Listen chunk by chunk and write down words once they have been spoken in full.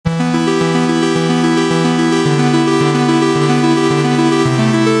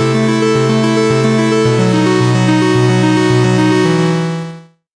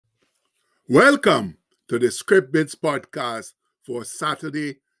Welcome to the Script Bits podcast for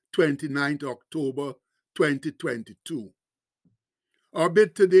Saturday, 29th October 2022. Our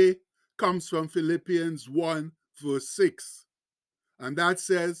bit today comes from Philippians 1 verse 6, and that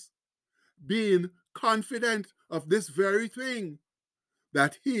says, being confident of this very thing,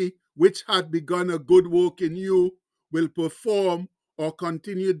 that he which had begun a good work in you will perform or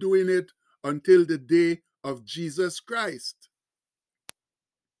continue doing it until the day of Jesus Christ.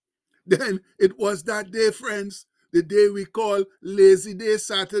 Then it was that day, friends, the day we call Lazy Day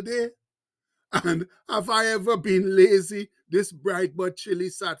Saturday. And have I ever been lazy this bright but chilly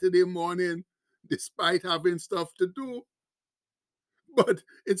Saturday morning, despite having stuff to do? But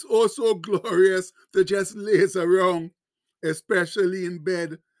it's also glorious to just laze around, especially in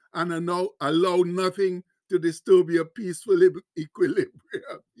bed, and allow nothing to disturb your peaceful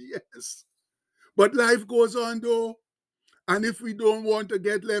equilibrium. Yes. But life goes on though. And if we don't want to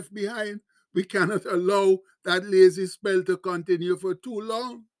get left behind, we cannot allow that lazy spell to continue for too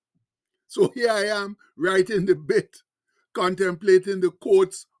long. So here I am, writing the bit, contemplating the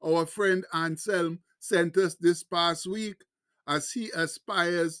quotes our friend Anselm sent us this past week as he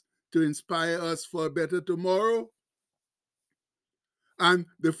aspires to inspire us for a better tomorrow. And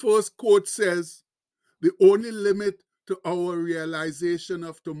the first quote says, the only limit to our realization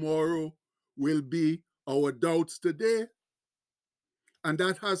of tomorrow will be our doubts today. And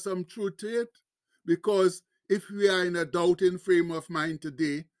that has some truth to it, because if we are in a doubting frame of mind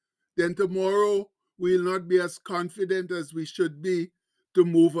today, then tomorrow we'll not be as confident as we should be to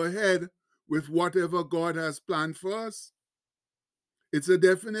move ahead with whatever God has planned for us. It's a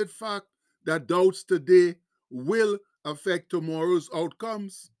definite fact that doubts today will affect tomorrow's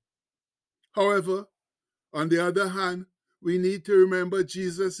outcomes. However, on the other hand, we need to remember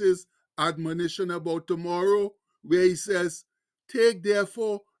Jesus' admonition about tomorrow, where he says, take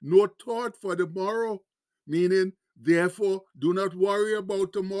therefore no thought for tomorrow, meaning, therefore, do not worry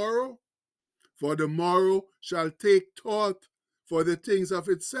about tomorrow, for tomorrow shall take thought for the things of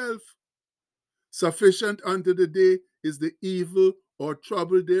itself. Sufficient unto the day is the evil or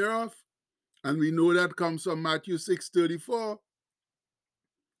trouble thereof. And we know that comes from Matthew 6:34.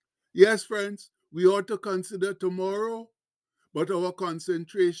 Yes, friends, we ought to consider tomorrow, but our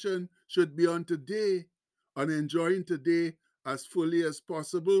concentration should be on today, on enjoying today as fully as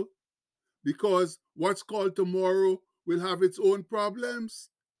possible, because what's called tomorrow will have its own problems,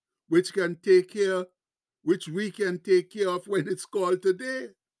 which we can take care of when it's called today.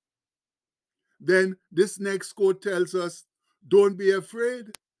 Then this next quote tells us, don't be afraid,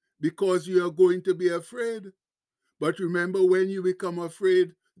 because you are going to be afraid. But remember, when you become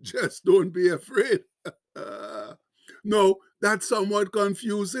afraid, just don't be afraid. No, that's somewhat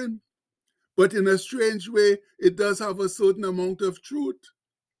confusing, but in a strange way, it does have a certain amount of truth.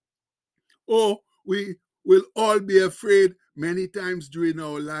 Oh, we will all be afraid many times during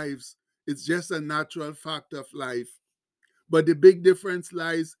our lives. It's just a natural fact of life. But the big difference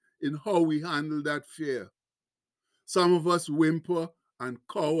lies in how we handle that fear. Some of us whimper and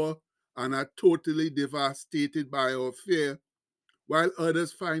cower and are totally devastated by our fear, while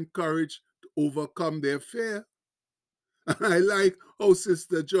others find courage to overcome their fear. And I like how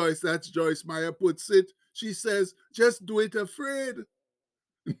Sister Joyce, that's Joyce Meyer, puts it. She says, just do it afraid.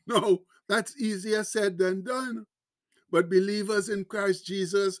 No, that's easier said than done. But believers in Christ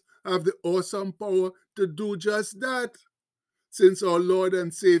Jesus have the awesome power to do just that, since our Lord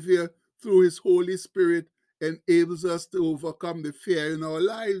and Savior, through his Holy Spirit, enables us to overcome the fear in our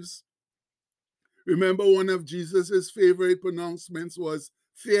lives. Remember, one of Jesus' favorite pronouncements was,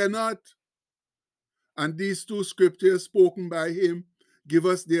 fear not. And these two scriptures spoken by him give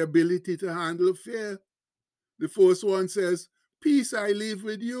us the ability to handle fear. The first one says, peace I leave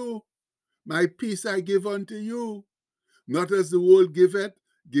with you, my peace I give unto you. Not as the world giveth,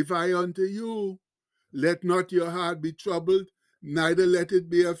 give I unto you. Let not your heart be troubled, neither let it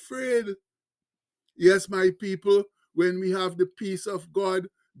be afraid. Yes, my people, when we have the peace of God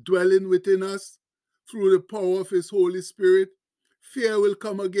dwelling within us through the power of his Holy Spirit, fear will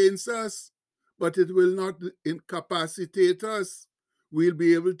come against us, but it will not incapacitate us. We'll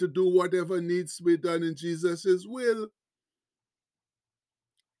be able to do whatever needs to be done in Jesus' will.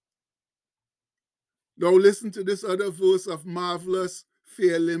 Now listen to this other verse of marvelous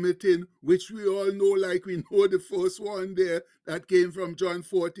fear limiting, which we all know, like we know the first one there that came from John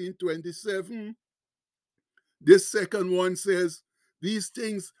 14:27. This second one says, these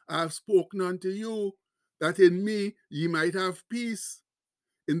things I have spoken unto you, that in me ye might have peace.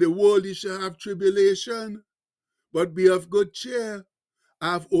 In the world ye shall have tribulation, but be of good cheer.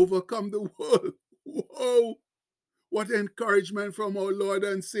 I have overcome the world. Whoa! What encouragement from our Lord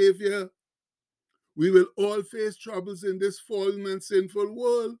and Savior. We will all face troubles in this fallen and sinful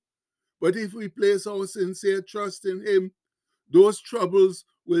world. But if we place our sincere trust in Him, those troubles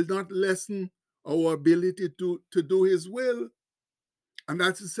will not lessen our ability to do His will. And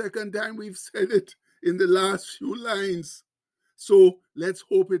that's the second time we've said it in the last few lines. So let's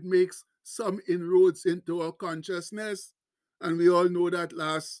hope it makes some inroads into our consciousness. And we all know that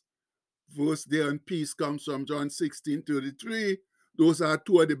last verse there on peace comes from John 16:33. Those are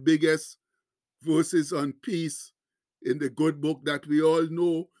two of the biggest verses on peace in the good book that we all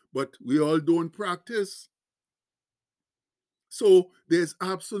know, but we all don't practice. So there's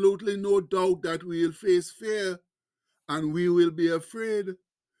absolutely no doubt that we will face fear and we will be afraid.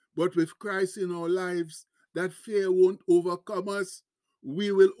 But with Christ in our lives, that fear won't overcome us.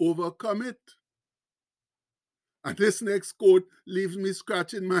 We will overcome it. And this next quote leaves me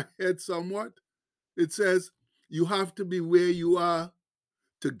scratching my head somewhat. It says, you have to be where you are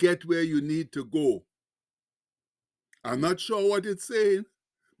to get where you need to go. I'm not sure what it's saying,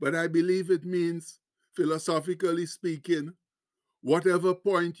 but I believe it means, philosophically speaking, whatever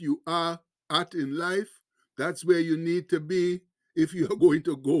point you are at in life, that's where you need to be if you're going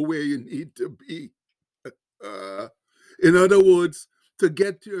to go where you need to be. In other words, to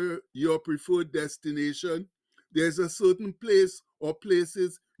get to your preferred destination, there's a certain place or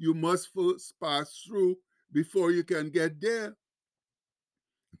places you must first pass through before you can get there.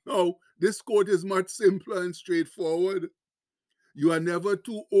 Now, this quote is much simpler and straightforward. You are never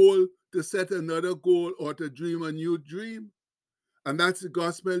too old to set another goal or to dream a new dream. And that's the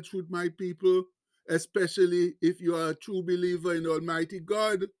gospel truth, my people, especially if you are a true believer in Almighty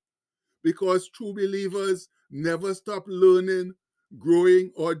God, because true believers never stop learning,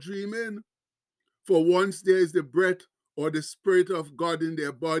 growing, or dreaming. For once there is the breath or the Spirit of God in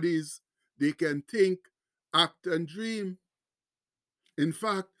their bodies, they can think, act, and dream. In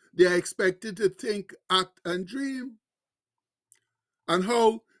fact, they are expected to think, act, and dream. And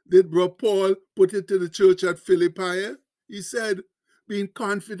how did Brother Paul put it to the church at Philippi? He said, being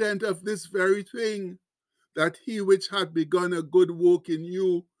confident of this very thing, that he which had begun a good work in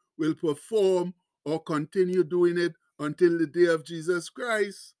you will perform or continue doing it until the day of Jesus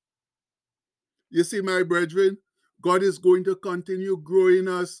Christ. You see, my brethren, God is going to continue growing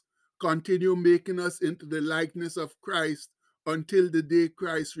us, continue making us into the likeness of Christ until the day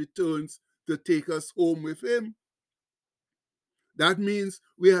Christ returns to take us home with him. That means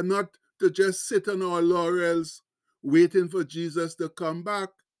we are not to just sit on our laurels waiting for Jesus to come back,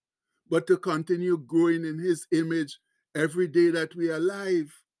 but to continue growing in his image every day that we are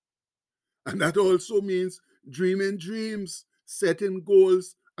alive. And that also means dreaming dreams, setting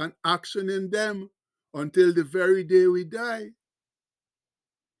goals, and actioning them until the very day we die.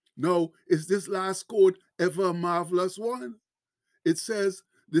 Now, is this last quote ever a marvelous one? It says,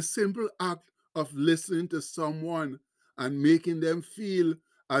 the simple act of listening to someone and making them feel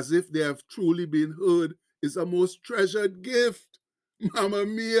as if they have truly been heard is a most treasured gift. Mamma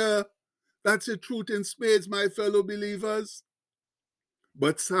mia! That's the truth in spades, my fellow believers.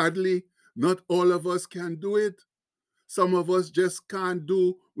 But sadly, not all of us can do it. Some of us just can't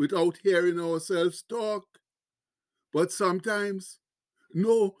do without hearing ourselves talk. But sometimes,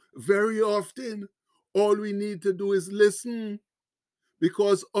 no, very often, all we need to do is listen,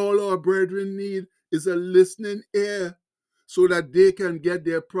 because all our brethren need is a listening ear so that they can get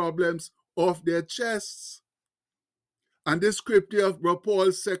their problems off their chests. And this scripture of Brother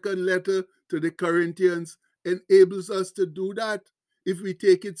Paul's second letter to the Corinthians enables us to do that if we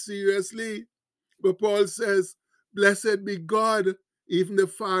take it seriously. But Paul says, blessed be God, even the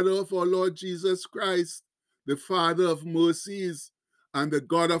Father of our Lord Jesus Christ, the Father of mercies and the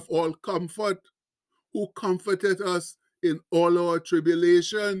God of all comfort, who comforted us in all our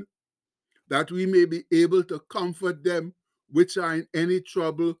tribulation, that we may be able to comfort them which are in any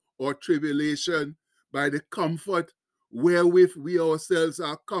trouble or tribulation by the comfort wherewith we ourselves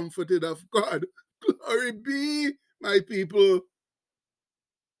are comforted of God. Glory be, my people.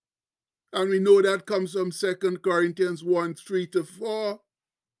 And we know that comes from 2 Corinthians 1, 3-4.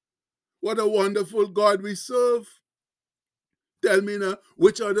 What a wonderful God we serve. Tell me now,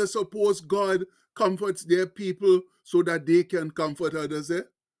 which other suppose God comforts their people so that they can comfort others?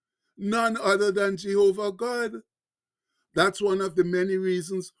 None other than Jehovah God. That's one of the many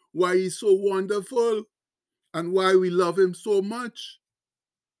reasons why he's so wonderful and why we love him so much.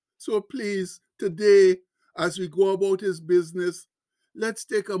 So please, today, as we go about his business, let's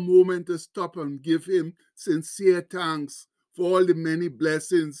take a moment to stop and give him sincere thanks for all the many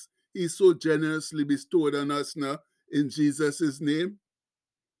blessings he so generously bestowed on us now in Jesus' name.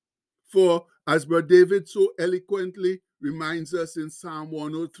 For as Brother David so eloquently reminds us in Psalm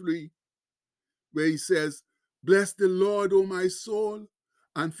 103, where he says, "Bless the Lord, O my soul,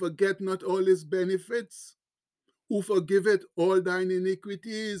 and forget not all his benefits, who forgiveth all thine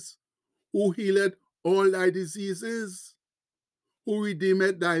iniquities, who healeth all thy diseases, who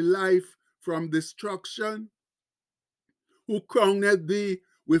redeemeth thy life from destruction, who crowned thee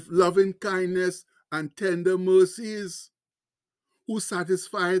with loving kindness and tender mercies, who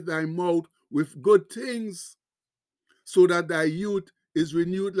satisfied thy mouth with good things, so that thy youth is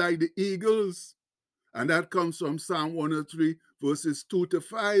renewed like the eagles." And that comes from Psalm 103, verses 2 to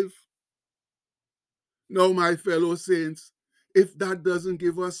 5. Now, my fellow saints, if that doesn't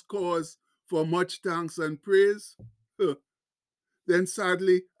give us cause for much thanks and praise, then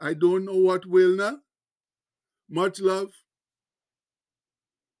sadly, I don't know what will now. Much love.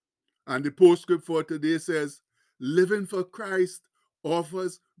 And the postscript for today says, living for Christ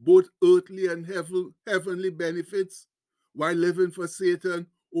offers both earthly and heavenly benefits, while living for Satan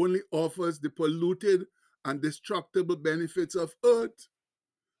only offers the polluted and destructible benefits of earth.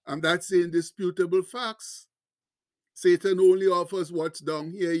 And that's indisputable facts. Satan only offers what's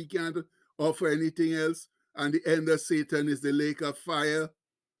down here. He can't offer anything else. And the end of Satan is the lake of fire.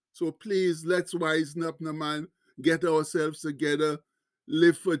 So please, let's wisen up, no man, get ourselves together,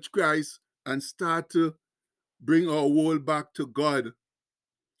 live for Christ, and start to bring our world back to God.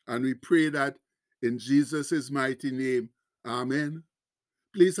 And we pray that in Jesus' mighty name. Amen.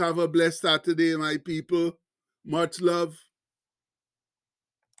 Please have a blessed Saturday, my people. Much love.